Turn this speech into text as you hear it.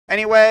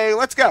Anyway,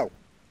 let's go.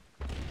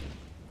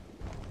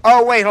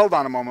 Oh wait, hold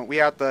on a moment. We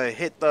have to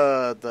hit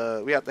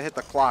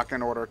the clock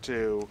in order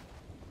to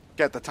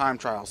get the time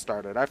trial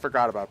started. I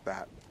forgot about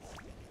that.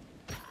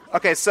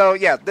 Okay, so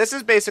yeah, this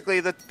is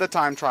basically the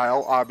time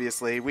trial,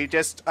 obviously. We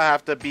just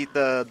have to beat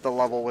the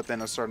level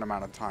within a certain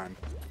amount of time.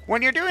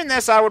 When you're doing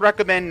this, I would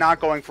recommend not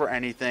going for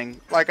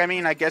anything. Like, I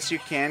mean, I guess you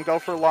can go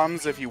for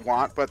lums if you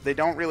want, but they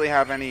don't really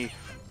have any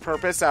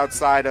purpose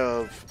outside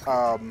of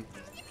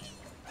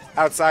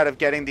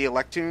getting the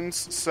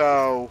Electoons,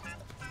 so,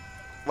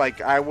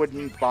 like, I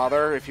wouldn't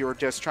bother if you were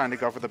just trying to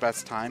go for the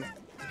best time.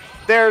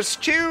 There's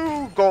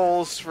 2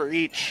 goals for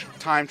each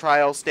time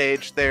trial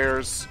stage.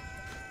 There's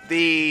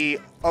the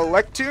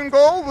Electoon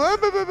goal.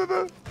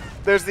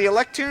 There's the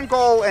Electoon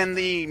goal and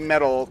the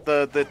medal,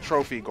 the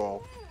trophy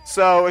goal.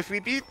 So if we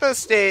beat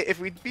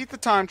the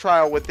time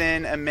trial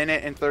within a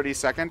minute and 30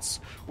 seconds,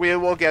 we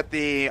will get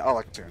the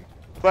Electoon.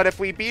 But if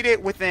we beat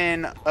it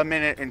within a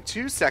minute and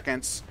 2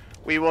 seconds,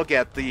 we will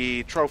get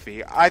the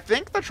trophy. I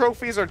think the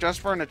trophies are just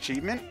for an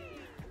achievement,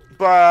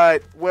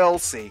 but we'll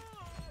see.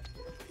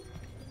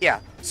 Yeah,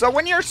 so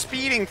when you're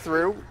speeding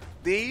through,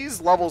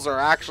 these levels are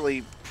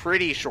actually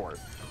pretty short.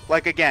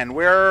 Like, again,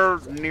 we're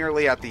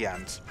nearly at the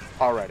end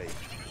already.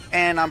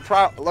 And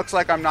looks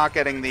like I'm not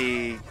getting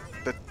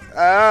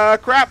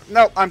crap!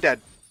 No, I'm dead.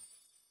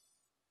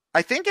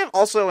 I think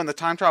also in the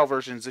time trial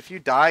versions, if you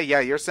die, yeah,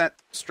 you're sent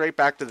straight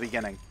back to the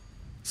beginning.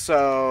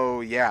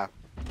 So, yeah.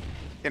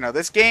 You know,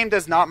 this game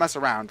does not mess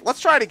around. Let's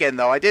try it again,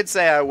 though. I did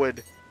say I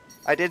would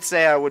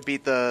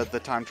beat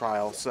the time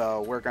trial,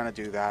 so we're gonna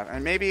do that.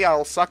 And maybe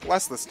I'll suck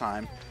less this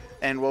time,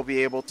 and we'll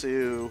be able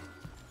to...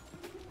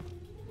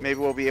 Maybe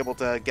we'll be able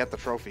to get the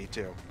trophy,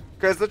 too.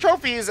 Because the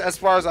trophies, as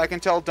far as I can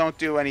tell, don't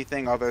do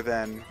anything other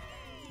than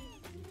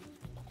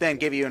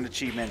give you an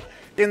achievement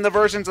in the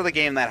versions of the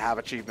game that have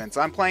achievements.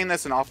 I'm playing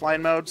this in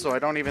offline mode, so I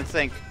don't even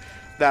think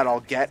that I'll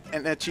get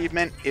an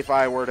achievement if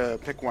I were to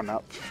pick one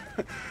up.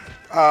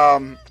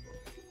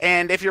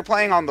 And if you're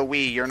playing on the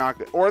Wii, you're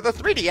not... Or the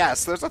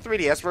 3DS. There's a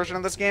 3DS version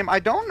of this game. I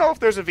don't know if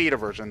there's a Vita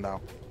version, though.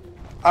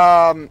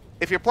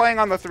 If you're playing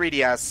on the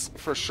 3DS,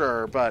 for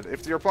sure. But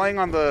if you're playing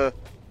on the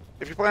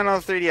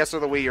 3DS or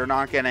the Wii, you're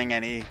not getting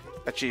any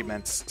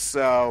achievements.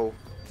 So,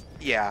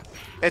 yeah.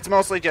 It's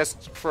mostly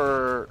just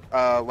for,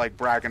 like,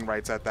 bragging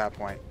rights at that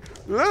point.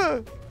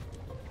 Okay,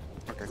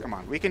 come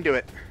on. We can do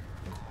it.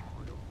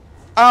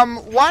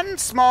 One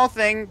small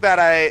thing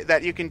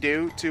that you can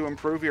do to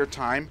improve your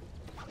time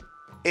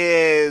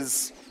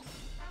is,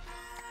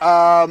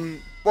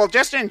 well,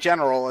 just in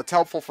general, it's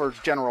helpful for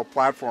general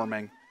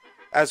platforming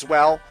as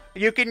well.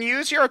 You can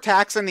use your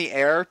attacks in the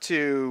air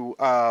to,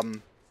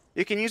 kind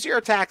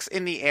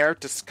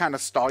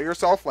of stall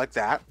yourself like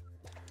that.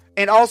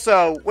 And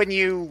also, when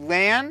you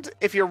land,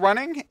 if you're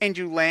running and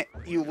you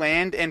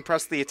land and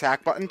press the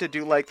attack button to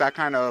do, like, that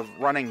kind of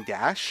running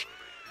dash,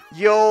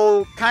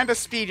 you'll kind of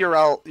speed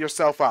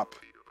yourself up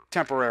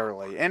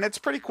temporarily, and it's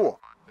pretty cool.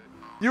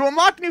 You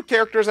unlock new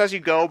characters as you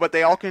go, but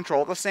they all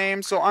control the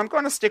same, so I'm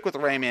going to stick with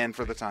Rayman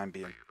for the time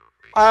being.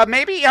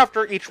 Maybe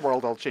after each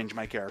world I'll change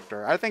my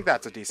character. I think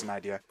that's a decent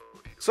idea.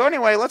 So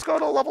anyway, let's go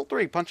to level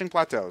 3, Punching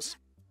Plateaus.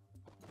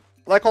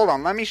 Like, hold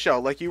on, let me show.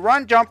 Like, you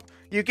run, jump,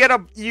 you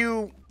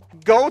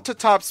go to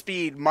top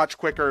speed much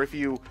quicker if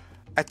you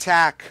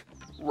attack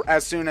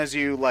as soon as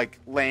you, like,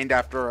 land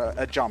after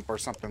a jump or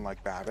something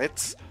like that.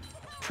 It's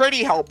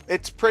pretty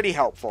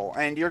helpful,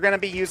 and you're going to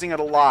be using it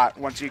a lot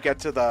once you get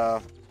to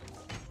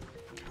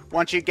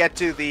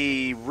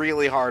the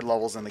really hard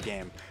levels in the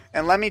game.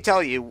 And let me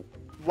tell you,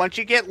 once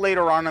you get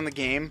later on in the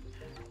game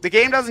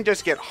doesn't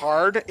just get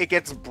hard, it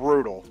gets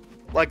brutal.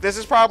 Like, this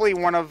is probably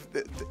one of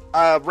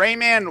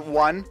Rayman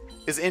 1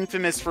 is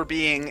infamous for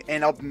being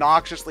an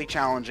obnoxiously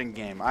challenging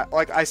game.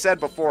 Like I said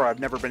before, I've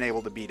never been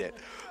able to beat it.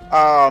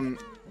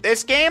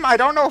 This game, I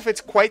don't know if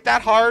it's quite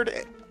that hard,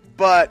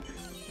 but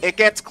it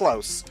gets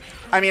close.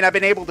 I mean, I've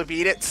been able to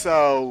beat it,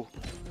 so,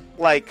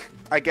 like,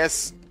 I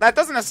guess that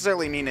doesn't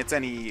necessarily mean it's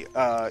any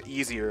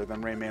easier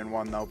than Rayman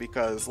 1, though,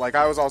 because, like,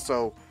 I was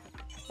also,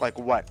 like,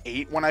 what,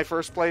 8 when I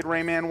first played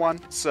Rayman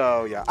 1?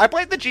 So, yeah. I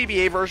played the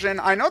GBA version.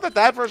 I know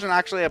that version,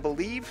 actually, I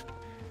believe,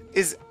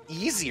 is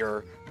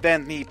easier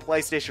than the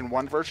PlayStation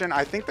 1 version.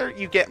 I think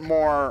you get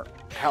more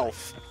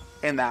health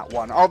in that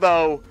one.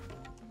 Although,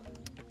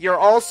 you're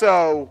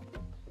also,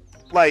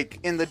 like,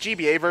 in the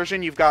GBA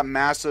version, you've got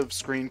massive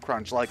screen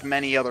crunch, like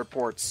many other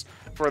ports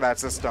for that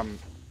system.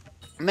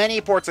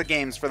 Many ports of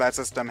games for that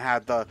system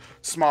had the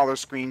smaller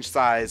screen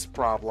size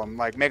problem.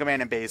 Like, Mega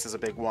Man and Bass is a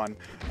big one.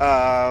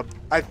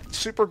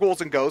 Super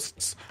Ghouls and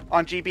Ghosts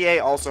on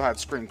GBA also had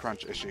screen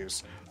crunch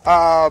issues.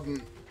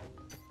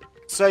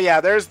 So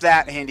yeah, there's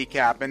that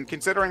handicap, and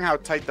considering how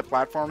tight the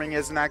platforming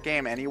is in that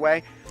game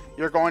anyway,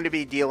 you're going to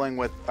be dealing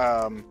with,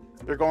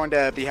 you're going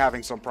to be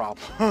having some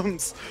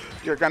problems.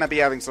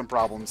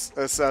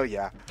 So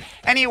yeah.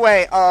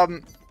 Anyway,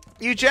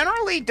 you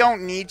generally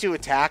don't need to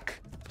attack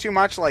too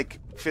much, like,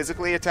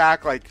 physically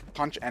attack, like,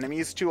 punch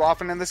enemies too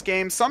often in this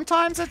game.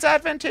 Sometimes it's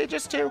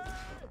advantageous to,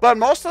 but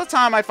most of the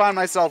time I find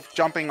myself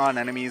jumping on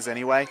enemies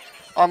anyway.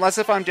 unless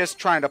if I'm just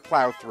trying to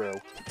plow through.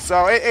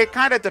 So it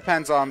kind of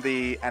depends on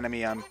the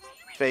enemy I'm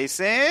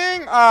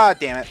facing. Ah,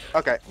 damn it.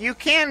 Okay, you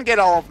can get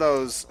all of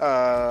those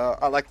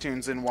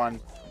Electoons in one.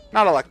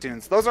 Not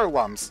Electoons, those are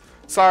Lums.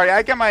 Sorry,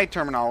 I get my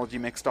terminology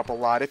mixed up a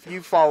lot. If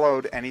you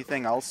followed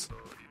anything else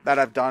that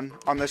I've done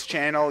on this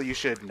channel, you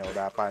should know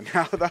that by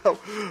now, though.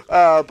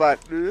 But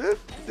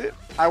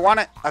I want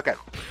it. Okay.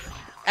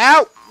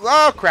 Ow!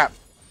 Oh, crap.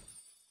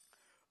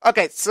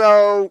 Okay,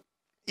 so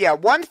yeah,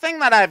 one thing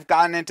that I've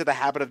gotten into the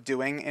habit of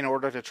doing in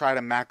order to try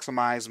to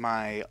maximize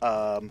my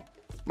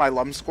my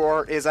Lum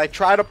score is I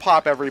try to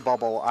pop every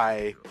bubble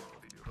I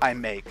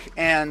make,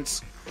 and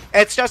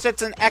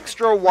it's an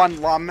extra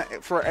 1 Lum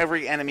for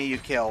every enemy you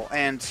kill,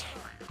 and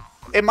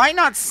it might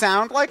not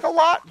sound like a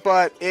lot,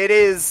 but it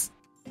is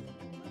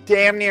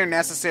damn near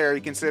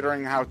necessary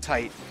considering how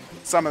tight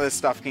some of this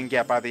stuff can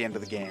get by the end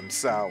of the game.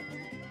 So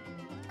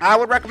I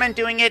would recommend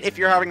doing it if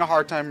you're having a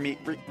hard time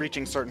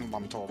reaching certain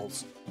Lum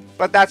totals,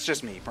 but that's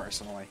just me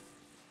personally.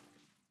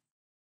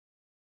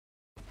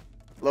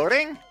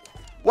 Loading?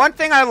 One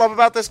thing I love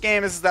about this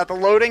game is that the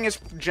loading is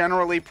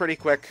generally pretty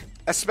quick,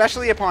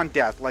 especially upon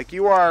death. Like,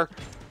 you are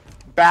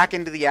back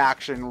into the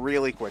action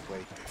really quickly.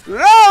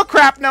 Oh,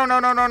 crap! No, no,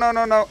 no, no, no,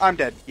 no, no. I'm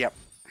dead. Yep.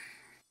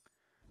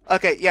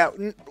 Okay, yeah.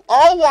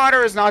 All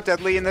water is not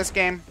deadly in this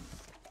game.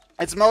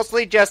 It's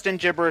mostly just in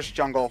Jibberish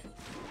Jungle,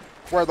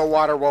 where the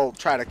water will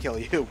try to kill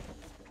you.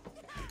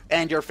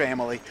 And your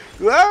family.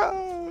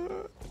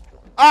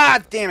 Ah,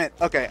 damn it.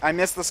 Okay, I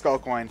missed the skull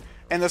coin.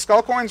 And the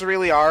skull coins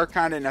really are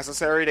kind of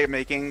necessary to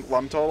making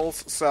Lum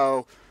totals.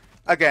 So,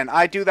 again,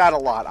 I do that a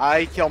lot.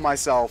 I kill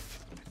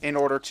myself in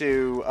order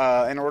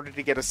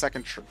to get a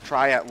second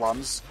try at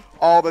Lums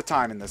all the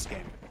time in this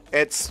game.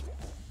 It's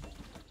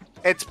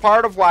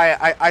part of why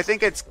I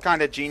think it's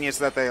kind of genius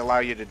that they allow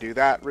you to do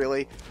that.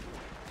 Really,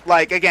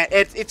 like, again,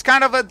 it's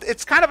kind of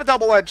a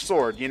double-edged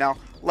sword, you know.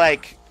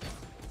 Like,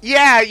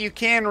 yeah, you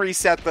can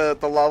reset the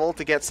level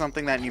to get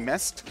something that you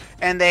missed,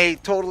 and they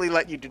totally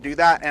let you to do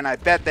that, and I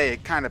bet they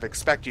kind of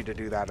expect you to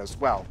do that as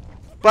well.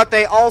 But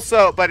they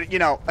also, you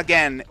know,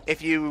 again,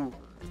 if you,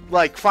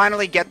 like,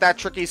 finally get that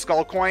tricky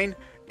skull coin,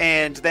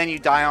 and then you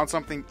die on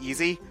something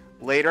easy,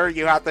 later,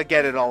 you have to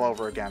get it all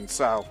over again.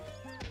 So,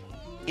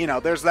 you know,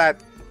 there's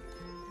that.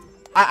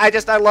 I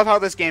love how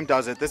this game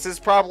does it. This is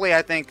probably,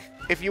 I think,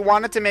 if you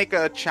wanted to make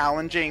a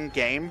challenging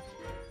game,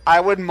 I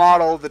would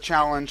model the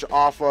challenge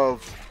off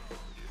of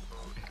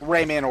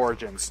Rayman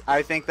Origins.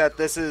 I think that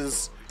this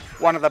is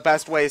one of the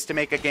best ways to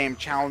make a game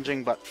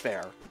challenging but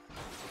fair.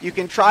 You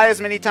can try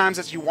as many times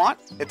as you want.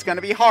 It's going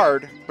to be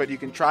hard, but you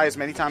can try as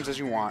many times as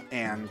you want,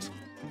 and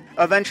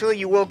eventually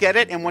you will get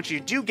it, and once you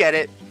do get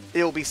it,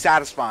 it will be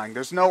satisfying.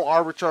 There's no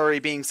arbitrary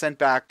being sent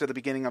back to the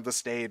beginning of the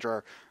stage,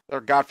 or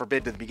God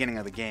forbid, to the beginning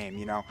of the game,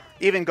 you know.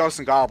 Even Ghosts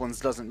and Goblins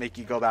doesn't make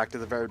you go back to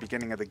the very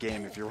beginning of the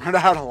game if you run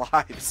out of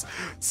lives.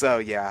 So,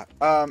 yeah.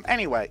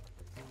 Anyway.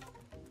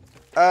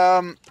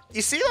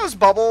 You see those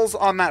bubbles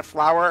on that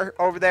flower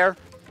over there?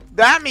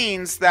 That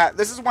means that,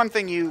 this is one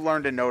thing you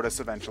learn to notice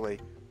eventually.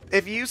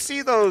 If you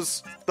see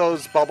those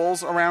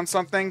bubbles around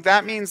something,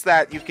 that means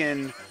that you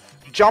can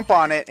jump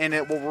on it and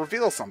it will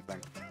reveal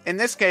something. In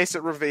this case,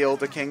 it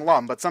revealed a King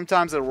Lum, but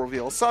sometimes it'll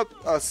reveal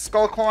a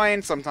skull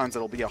coin, sometimes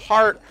it'll be a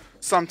heart,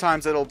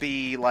 sometimes it'll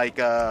be like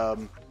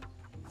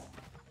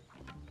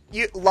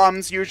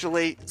Lums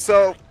usually.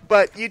 So,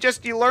 but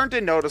you learn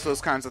to notice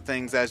those kinds of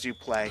things as you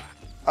play.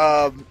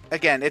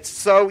 Again, it's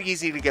so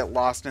easy to get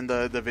lost in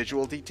the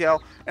visual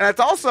detail, and it's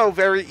also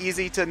very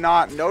easy to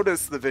not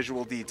notice the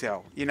visual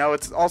detail. You know,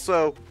 it's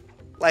also,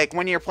 like,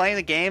 when you're playing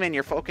the game and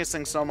you're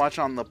focusing so much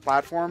on the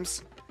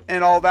platforms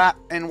and all that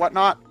and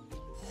whatnot,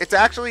 it's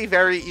actually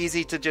very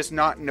easy to just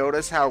not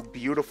notice how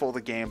beautiful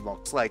the game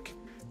looks. Like,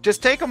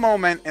 just take a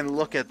moment and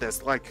look at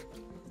this. Like,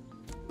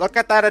 look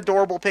at that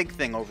adorable pig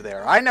thing over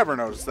there. I never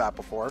noticed that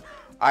before.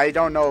 I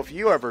don't know if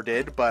you ever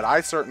did, but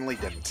I certainly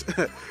didn't.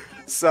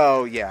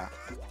 So, yeah.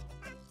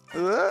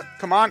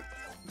 Come on.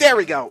 There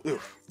we go.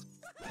 Oof.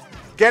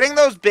 Getting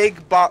those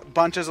big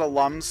bunches of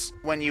Lums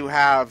when you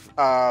have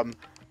a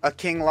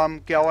King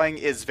Lum going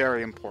is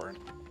very important.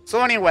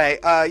 So anyway,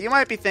 you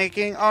might be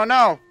thinking, oh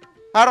no,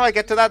 how do I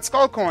get to that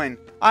skull coin?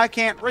 I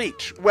can't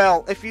reach.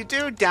 Well, if you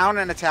do down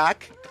and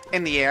attack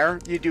in the air,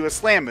 you do a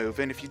slam move.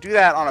 And if you do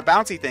that on a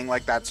bouncy thing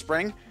like that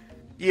spring,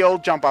 you'll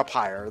jump up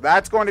higher.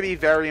 That's going to be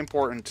very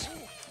important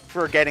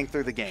for getting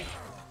through the game.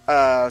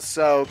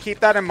 So keep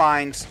that in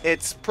mind.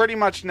 It's pretty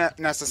much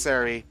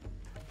necessary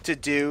to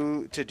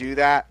do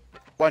that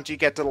once you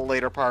get to the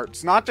later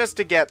parts. Not just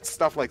to get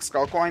stuff like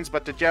skull coins,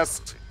 but to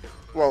just,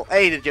 well,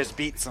 A, to just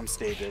beat some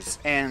stages,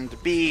 and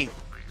B,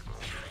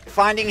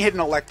 finding hidden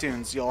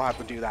Electoons, you'll have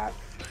to do that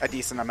a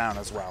decent amount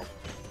as well.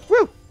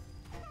 Woo!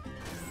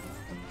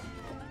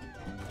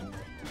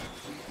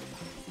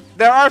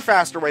 There are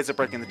faster ways of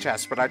breaking the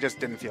chest, but I just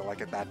didn't feel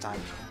like it that time.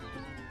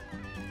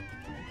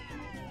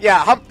 Yeah,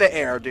 hump the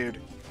air,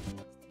 dude.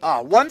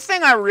 One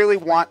thing I really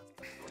want,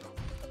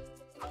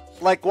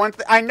 like,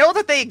 I know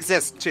that they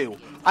exist too.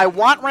 I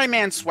want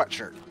Rayman's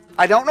sweatshirt.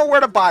 I don't know where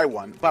to buy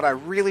one, but I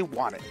really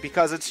want it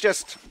because it's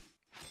just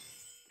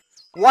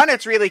one,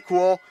 it's really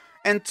cool,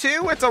 and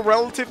two, it's a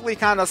relatively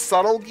kind of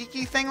subtle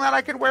geeky thing that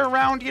I could wear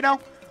around, you know?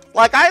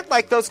 Like, I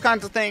like those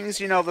kinds of things,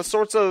 you know, the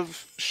sorts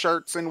of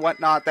shirts and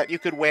whatnot that you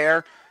could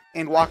wear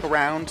and walk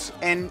around,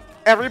 and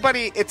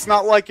everybody, it's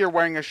not like you're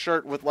wearing a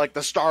shirt with, like,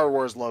 the Star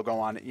Wars logo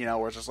on it, you know,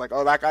 where it's just like,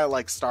 oh, that guy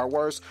likes Star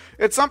Wars.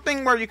 It's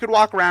something where you could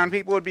walk around,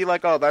 people would be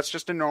like, oh, that's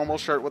just a normal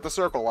shirt with a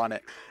circle on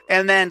it.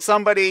 And then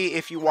somebody,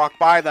 if you walk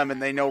by them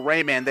and they know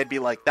Rayman, they'd be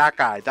like, that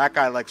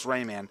guy likes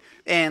Rayman.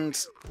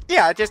 And,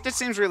 yeah, it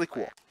seems really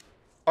cool.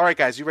 Alright,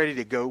 guys, you ready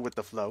to go with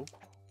the flow?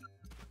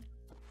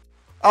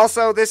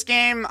 Also, this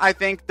game, I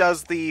think,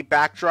 does the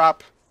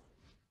backdrop,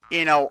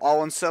 you know,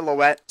 all in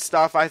silhouette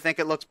stuff. I think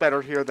it looks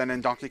better here than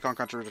in Donkey Kong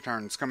Country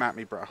Returns. Come at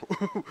me, bro.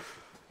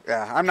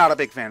 Yeah, I'm not a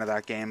big fan of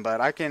that game, but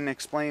I can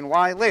explain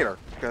why later,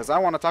 because I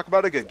want to talk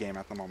about a good game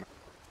at the moment.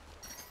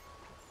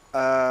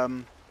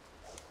 I'm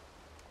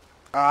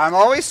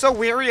always so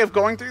weary of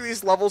going through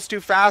these levels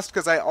too fast,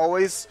 because I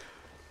always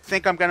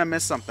think I'm going to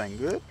miss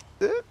something.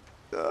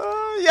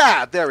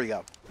 Yeah, there we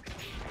go.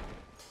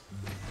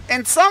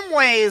 In some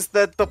ways,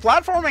 the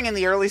platforming in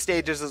the early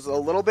stages is a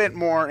little bit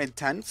more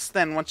intense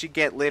than once you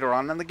get later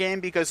on in the game,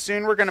 because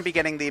soon we're going to be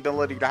getting the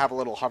ability to have a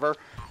little hover,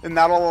 and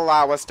that'll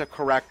allow us to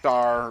correct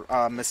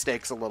our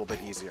mistakes a little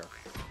bit easier.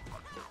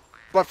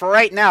 But for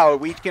right now,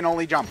 we can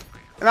only jump.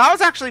 And that was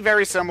actually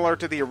very similar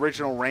to the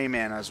original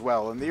Rayman as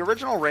well. In the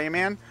original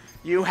Rayman,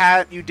 you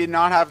did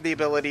not have the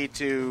ability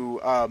to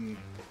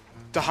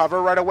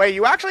hover right away.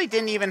 You actually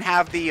didn't even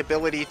have the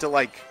ability to,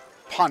 like,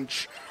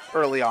 punch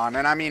early on.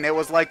 And I mean, it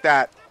was like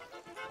that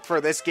for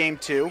this game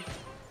too,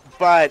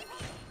 but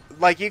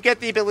like you get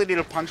the ability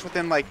to punch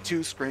within like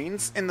 2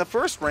 screens. In the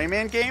first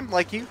Rayman game,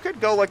 like you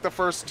could go like the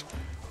first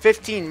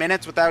 15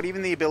 minutes without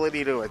even the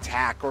ability to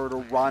attack or to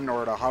run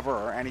or to hover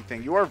or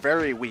anything. You are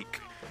very weak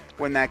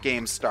when that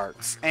game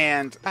starts.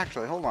 And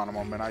actually, hold on a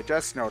moment, I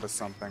just noticed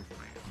something.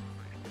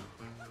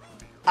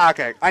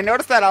 Okay, I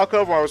noticed that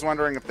alcove. I was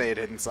wondering if they had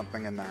hidden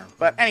something in there,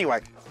 but anyway.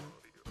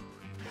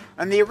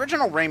 In the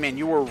original Rayman,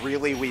 you were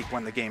really weak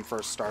when the game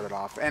first started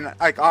off, and,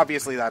 like,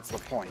 obviously that's the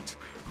point,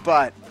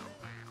 but,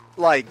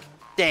 like,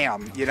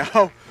 damn, you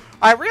know?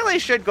 I really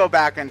should go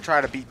back and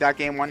try to beat that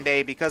game one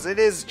day, because it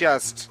is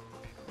just...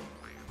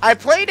 I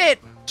played it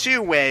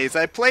 2 ways.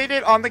 I played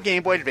it on the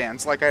Game Boy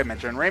Advance, like I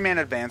mentioned,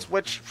 Rayman Advance,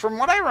 which, from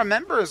what I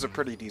remember, is a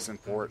pretty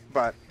decent port,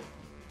 but...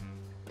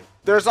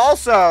 There's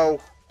also,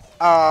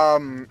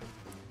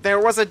 there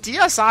was a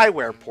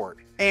DSiWare port,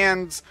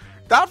 and...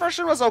 that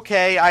version was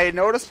okay. I had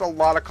noticed a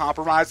lot of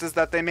compromises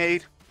that they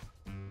made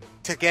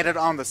to get it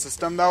on the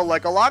system, though.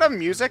 Like, a lot of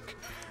music,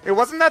 it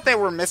wasn't that they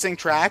were missing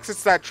tracks,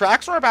 it's that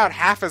tracks were about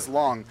half as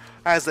long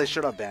as they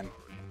should have been.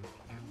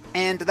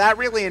 And that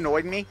really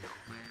annoyed me.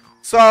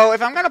 So,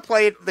 if I'm going to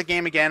play the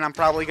game again, I'm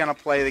probably going to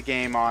play the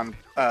game on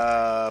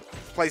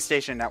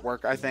PlayStation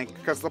Network, I think,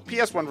 because the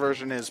PS1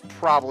 version is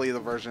probably the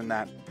version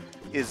that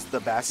is the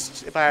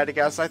best, if I had to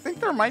guess. I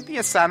think there might be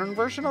a Saturn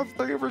version of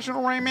the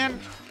original Rayman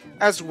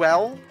as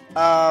well.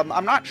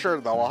 I'm not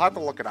sure, though. I'll have to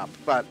look it up,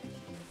 but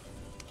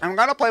I'm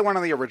going to play one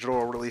of the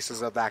original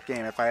releases of that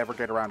game if I ever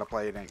get around to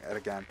playing it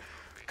again.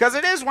 Because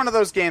it is one of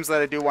those games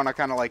that I do want to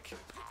kind of, like,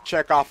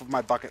 check off of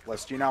my bucket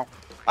list, you know?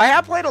 I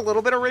have played a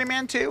little bit of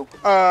Rayman 2.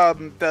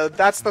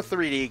 That's the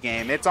 3D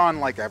game. It's on,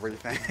 like,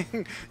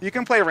 everything. You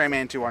can play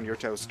Rayman 2 on your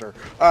toaster.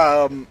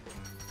 And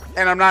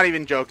I'm not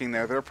even joking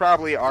there. There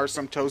probably are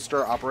some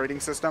toaster operating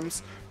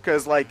systems,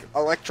 because, like,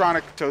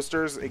 electronic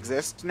toasters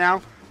exist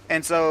now.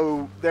 And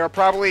so there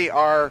probably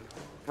are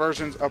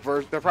versions of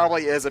there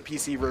probably is a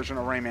PC version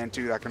of Rayman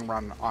 2 that can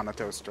run on a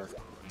toaster.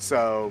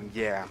 So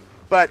yeah,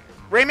 but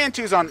Rayman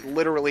 2's on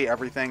literally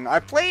everything. I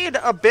played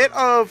a bit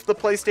of the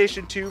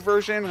PlayStation 2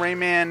 version,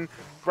 Rayman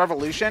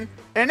Revolution,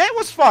 and it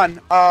was fun.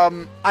 I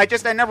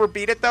never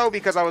beat it though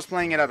because I was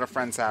playing it at a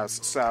friend's house.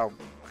 So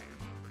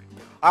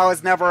I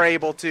was never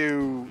able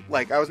to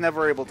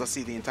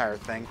see the entire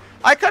thing.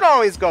 I could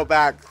always go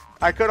back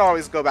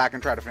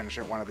and try to finish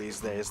it one of these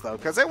days, though,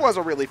 because it was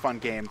a really fun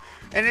game.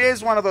 And it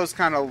is one of those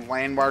kind of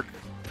landmark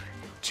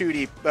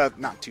 2D,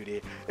 not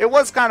 2D. It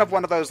was kind of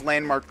one of those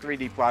landmark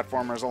 3D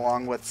platformers,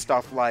 along with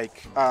stuff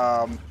like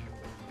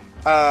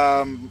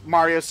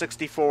Mario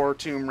 64,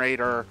 Tomb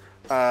Raider,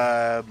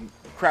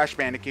 Crash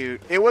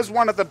Bandicoot. It was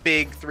one of the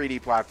big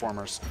 3D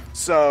platformers.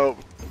 So,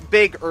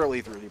 big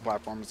early 3D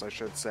platformers, I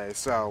should say.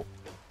 So,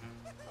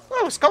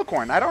 oh, Skull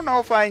Coin. I don't know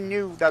if I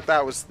knew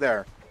that was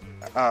there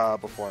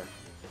before.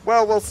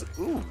 Well, we'll see.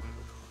 Ooh.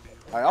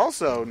 I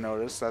also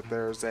noticed that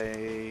there's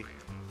a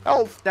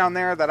elf down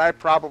there that I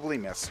probably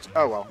missed.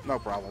 Oh well, no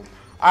problem.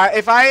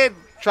 If I had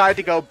tried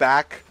to go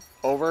back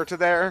over to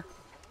there,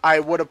 I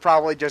would have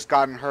probably just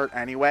gotten hurt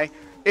anyway.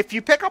 If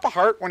you pick up a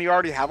heart when you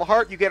already have a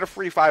heart, you get a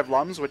free 5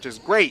 lums, which is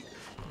great.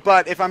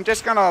 But if I'm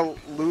just gonna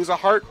lose a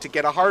heart to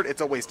get a heart,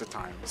 it's a waste of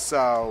time.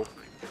 So,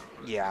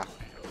 yeah.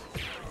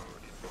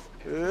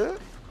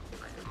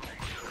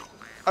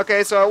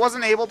 Okay, so I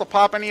wasn't able to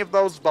pop any of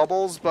those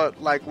bubbles,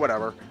 but, like,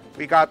 whatever.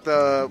 We got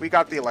the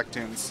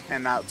Electoons,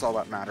 and that's all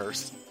that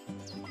matters.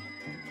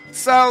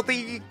 So,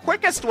 the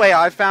quickest way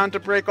I've found to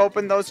break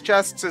open those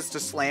chests is to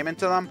slam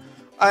into them.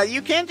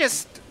 You can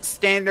just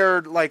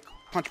standard, like,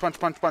 punch, punch,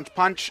 punch, punch,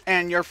 punch,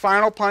 and your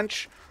final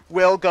punch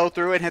will go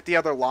through and hit the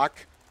other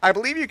lock. I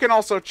believe you can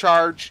also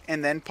charge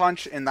and then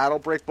punch, and that'll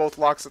break both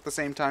locks at the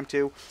same time,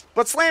 too.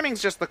 But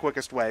slamming's just the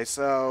quickest way,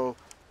 so,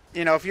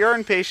 you know, if you're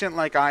impatient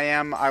like I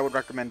am, I would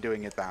recommend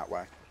doing it that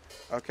way.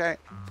 Okay,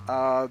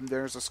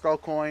 there's a skull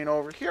coin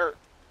over here.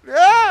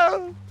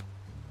 Ah!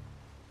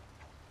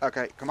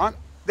 Okay, come on.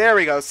 There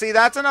we go. See,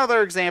 that's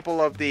another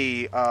example of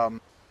the,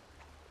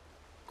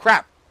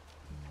 crap.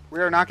 We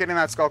are not getting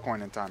that skull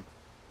coin in time.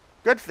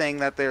 Good thing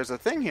that there's a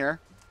thing here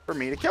for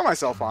me to kill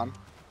myself on.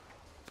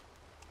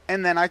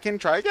 And then I can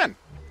try again.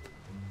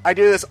 I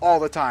do this all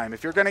the time.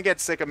 If you're going to get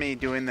sick of me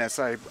doing this,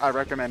 I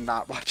recommend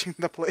not watching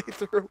the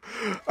playthrough.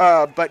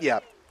 But yeah.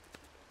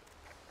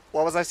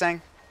 What was I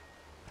saying?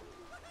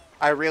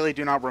 I really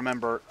do not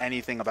remember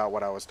anything about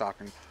what I was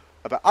talking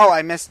about. Oh,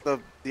 I missed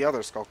the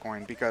other skull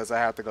coin because I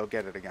had to go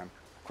get it again.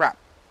 Crap.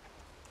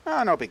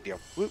 Oh, no big deal.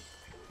 Whoop,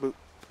 whoop.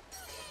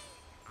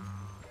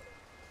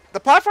 The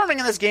platforming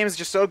in this game is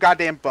just so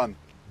goddamn fun.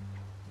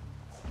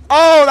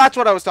 Oh, that's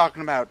what I was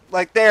talking about.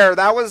 Like there,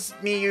 that was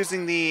me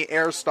using the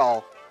air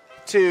stall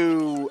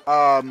to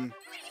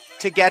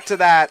get to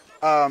that,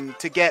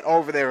 to get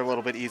over there a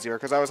little bit easier,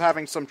 because I was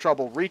having some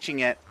trouble reaching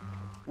it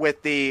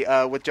with the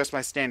with just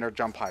my standard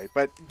jump height.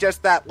 But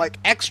just that like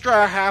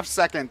extra half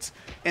second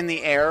in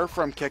the air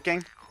from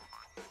kicking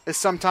is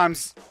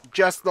sometimes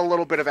just the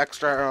little bit of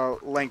extra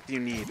length you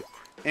need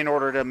in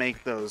order to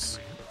make those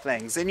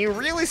things. And you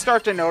really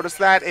start to notice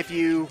that if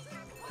you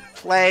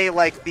play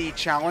like the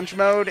challenge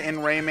mode in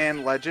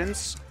Rayman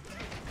Legends.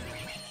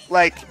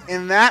 Like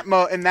in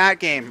that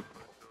game,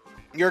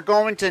 you're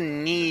going to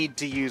need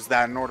to use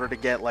that in order to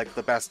get like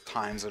the best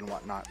times and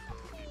whatnot.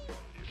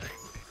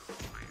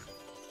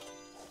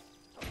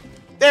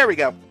 There we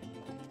go.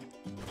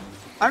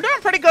 I'm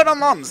doing pretty good on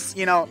mums.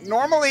 You know,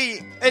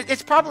 normally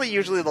it's probably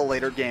usually the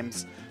later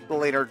games, the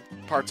later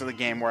parts of the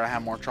game where I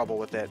have more trouble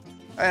with it.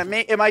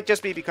 It might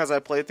just be because I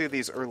played through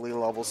these early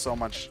levels so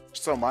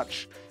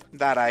much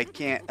that I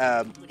can't,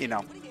 you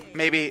know,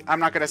 maybe I'm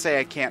not going to say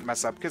I can't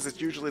mess up, because it's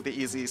usually the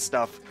easy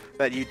stuff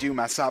that you do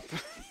mess up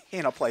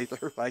in a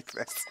playthrough like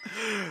this.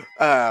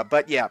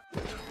 But yeah.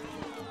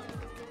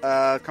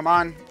 Come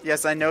on.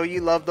 Yes, I know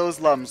you love those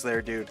lums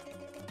there, dude.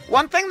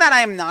 One thing that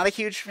I am not a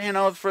huge fan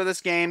of for this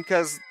game,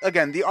 because,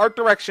 again, the art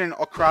direction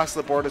across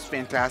the board is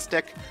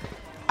fantastic.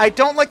 I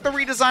don't like the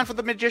redesign for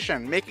the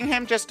magician, making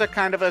him just a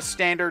kind of a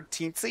standard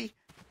teensy.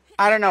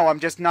 I don't know, I'm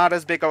just not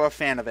as big of a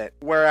fan of it.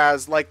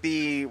 Whereas, like,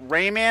 the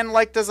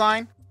Rayman-like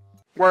design,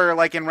 where,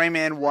 like, in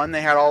Rayman 1,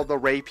 they had all the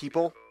Ray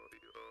people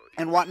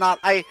and whatnot.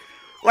 I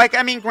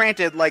mean,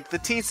 granted, like, the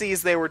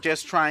teensies, they were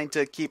just trying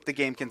to keep the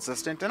game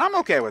consistent, and I'm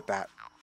okay with that.